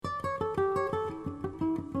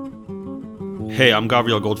Hey, I'm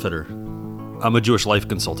Gabriel Goldfeder. I'm a Jewish life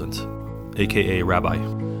consultant, aka rabbi.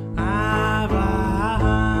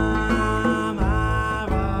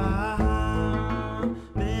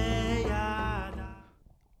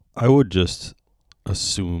 I would just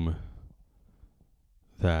assume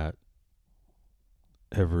that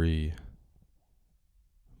every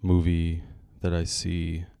movie that I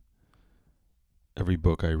see, every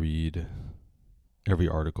book I read, every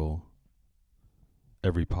article,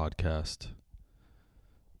 every podcast,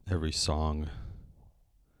 every song,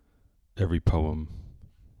 every poem,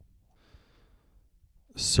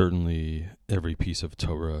 certainly every piece of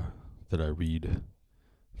Torah that I read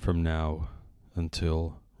from now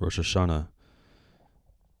until Rosh Hashanah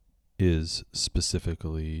is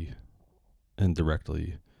specifically and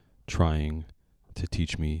directly trying to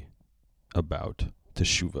teach me about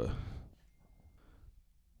teshuva.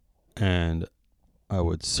 And I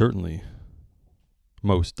would certainly,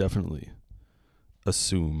 most definitely,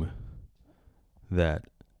 assume that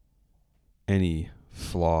any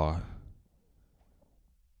flaw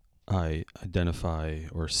I identify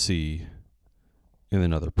or see in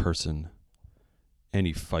another person,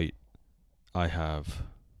 any fight I have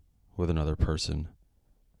with another person,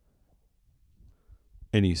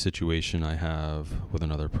 any situation I have with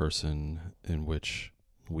another person in which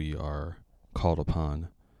we are called upon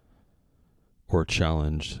or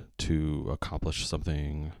challenged to accomplish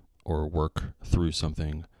something or work through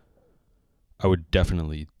something, I would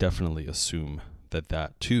definitely assume that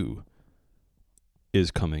that too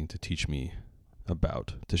is coming to teach me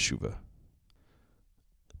about teshuva.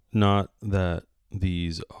 Not that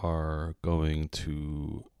these are going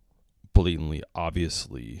to blatantly,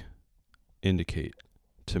 obviously indicate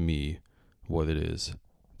to me what it is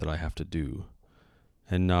that I have to do,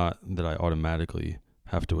 and not that I automatically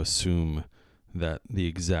have to assume that the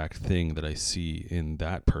exact thing that I see in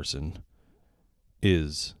that person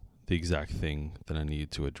is the exact thing that I need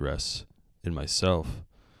to address in myself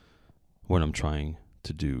when I'm trying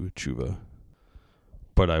to do teshuva.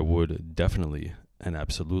 But I would definitely and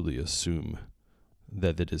absolutely assume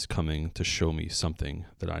that it is coming to show me something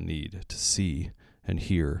that I need to see and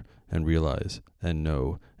hear and realize and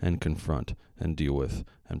know and confront and deal with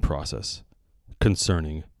and process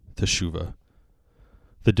concerning teshuva.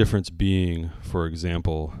 The difference being, for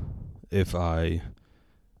example, if I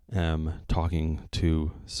am talking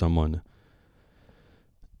to someone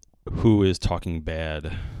who is talking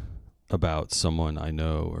bad about someone I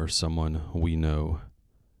know or someone we know,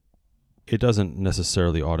 it doesn't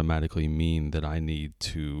necessarily automatically mean that I need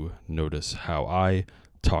to notice how I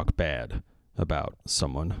talk bad about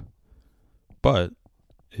someone, but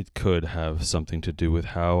it could have something to do with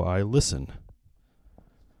how I listen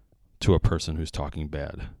to a person who's talking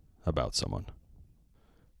bad about someone.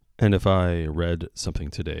 And if I read something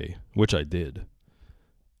today, which I did,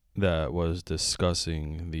 that was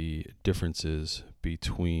discussing the differences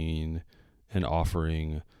between an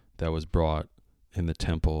offering that was brought in the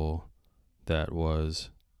temple that was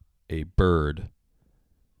a bird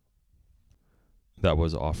that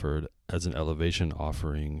was offered as an elevation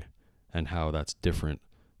offering, and how that's different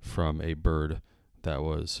from a bird that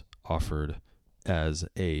was offered as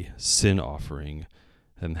a sin offering,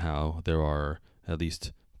 and how there are at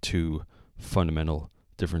least two fundamental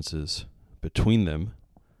differences between them.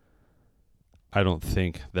 I don't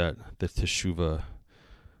think that the teshuva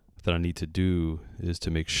that I need to do is to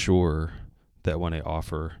make sure that when I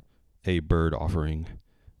offer a bird offering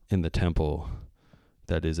in the temple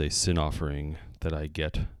that is a sin offering, that I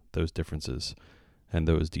get those differences and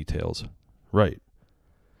those details right.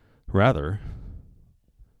 Rather,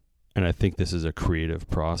 and I think this is a creative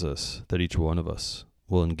process that each one of us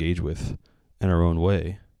will engage with in our own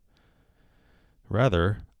way,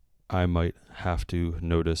 rather, I might have to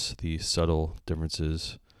notice the subtle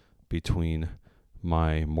differences between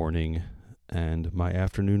my morning and my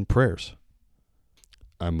afternoon prayers.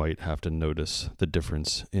 I might have to notice the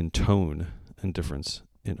difference in tone and difference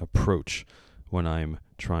in approach when I'm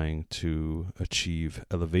trying to achieve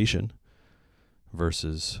elevation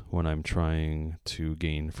versus when I'm trying to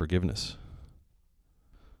gain forgiveness.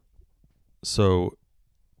 So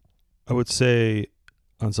I would say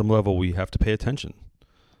on some level we have to pay attention,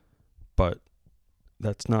 but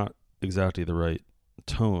that's not exactly the right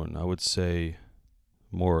tone. I would say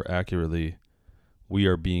more accurately, we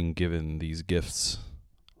are being given these gifts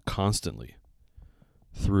constantly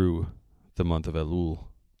through the month of Elul,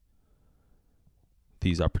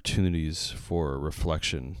 these opportunities for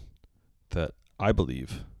reflection that I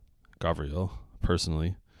believe, Gabriel,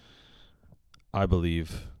 personally, I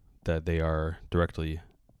believe that they are directly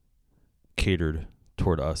catered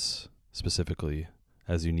toward us specifically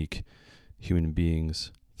as unique human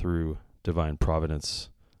beings through divine providence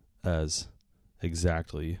as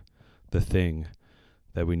exactly the thing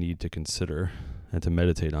that we need to consider and to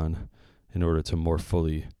meditate on in order to more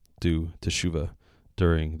fully do teshuva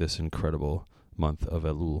during this incredible month of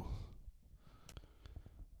Elul.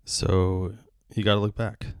 So you got to look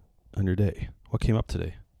back on your day. What came up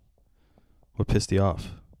today? What pissed you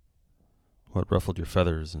off? What ruffled your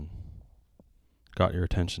feathers and got your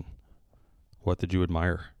attention? What did you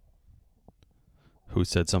admire? Who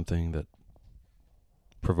said something that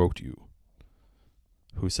provoked you?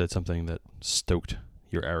 Who said something that stoked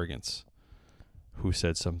your arrogance? Who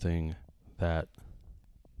said something that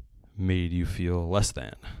made you feel less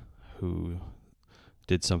than? Who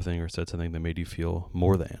did something or said something that made you feel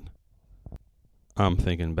more than? I'm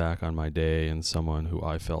thinking back on my day and someone who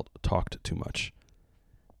I felt talked too much.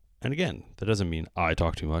 And again, that doesn't mean I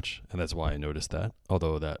talk too much, and that's why I noticed that,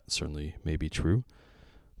 although that certainly may be true.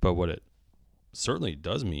 But what it certainly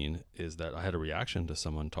does mean is that I had a reaction to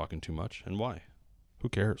someone talking too much, and why? Who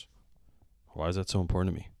cares? Why is that so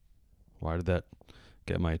important to me? Why did that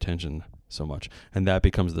get my attention so much? And that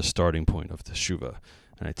becomes the starting point of teshuva.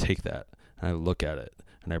 And I take that, and I look at it,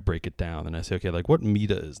 and I break it down, and I say, okay, like what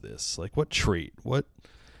mita is this? Like what trait, what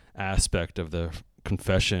aspect of the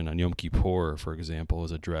confession on Yom Kippur, for example,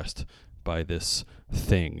 is addressed by this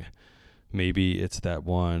thing? Maybe it's that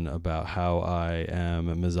one about how I am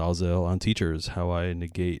mezalzel on teachers, how I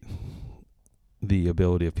negate the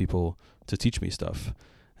ability of people to teach me stuff.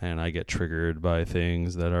 And I get triggered by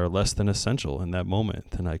things that are less than essential in that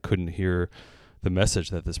moment. And I couldn't hear the message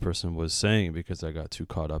that this person was saying because I got too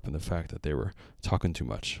caught up in the fact that they were talking too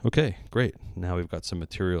much. Okay, great. Now we've got some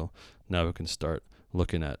material. Now we can start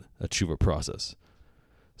looking at a teshuva process.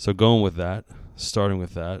 So going with that, starting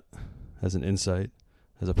with that as an insight,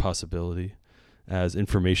 as a possibility, as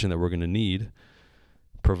information that we're going to need,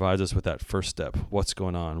 provides us with that first step. What's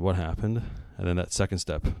going on? What happened? And then that second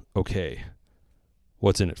step, okay,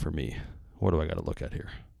 what's in it for me? What do I got to look at here?